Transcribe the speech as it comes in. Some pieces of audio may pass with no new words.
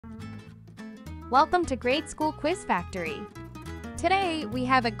Welcome to Grade School Quiz Factory. Today, we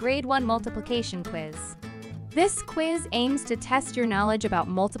have a Grade 1 multiplication quiz. This quiz aims to test your knowledge about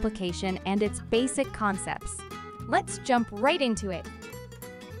multiplication and its basic concepts. Let's jump right into it.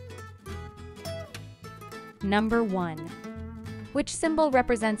 Number 1. Which symbol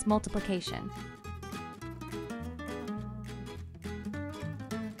represents multiplication?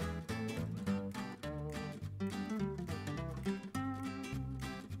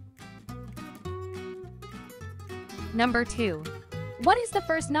 Number 2. What is the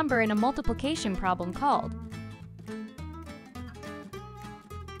first number in a multiplication problem called?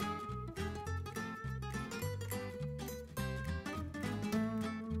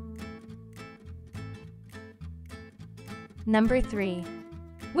 Number 3.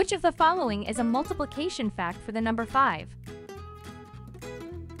 Which of the following is a multiplication fact for the number 5?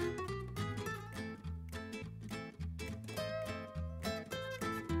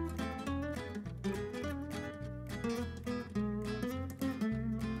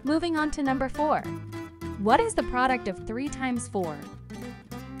 Moving on to number 4. What is the product of 3 times 4?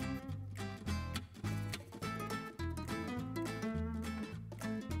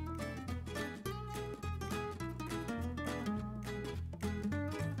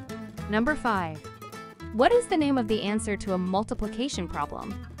 Number 5. What is the name of the answer to a multiplication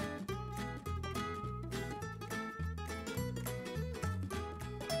problem?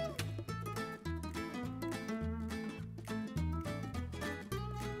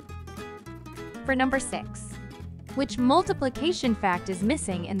 For number 6, which multiplication fact is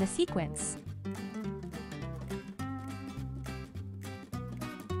missing in the sequence?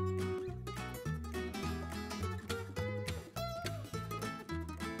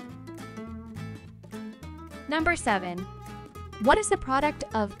 Number 7, what is the product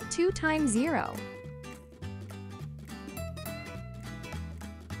of 2 times 0?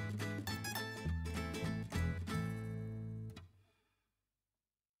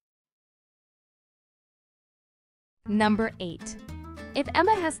 Number 8. If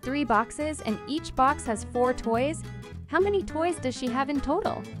Emma has 3 boxes and each box has 4 toys, how many toys does she have in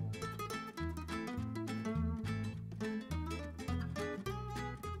total?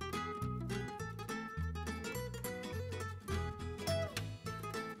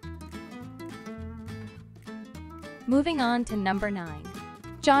 Moving on to number 9.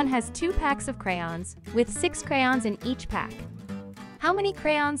 John has 2 packs of crayons with 6 crayons in each pack. How many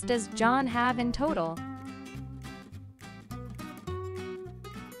crayons does John have in total?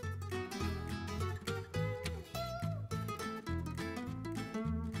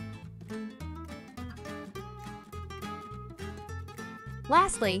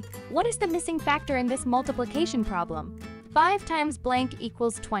 Lastly, what is the missing factor in this multiplication problem? 5 times blank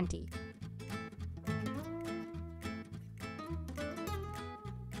equals 20.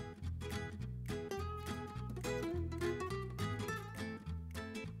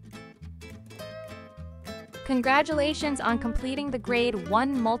 Congratulations on completing the Grade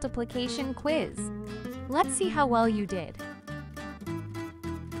 1 multiplication quiz. Let's see how well you did.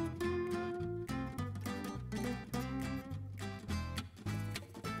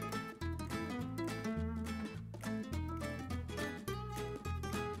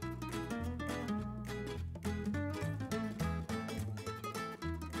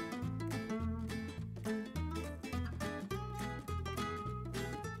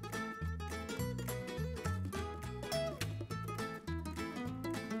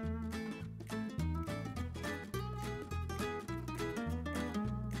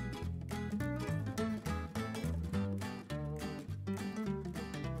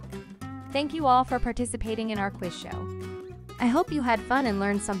 Thank you all for participating in our quiz show. I hope you had fun and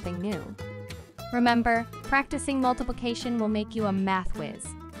learned something new. Remember, practicing multiplication will make you a math whiz.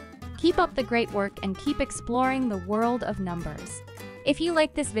 Keep up the great work and keep exploring the world of numbers. If you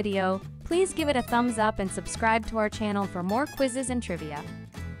like this video, please give it a thumbs up and subscribe to our channel for more quizzes and trivia.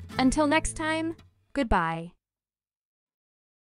 Until next time, goodbye.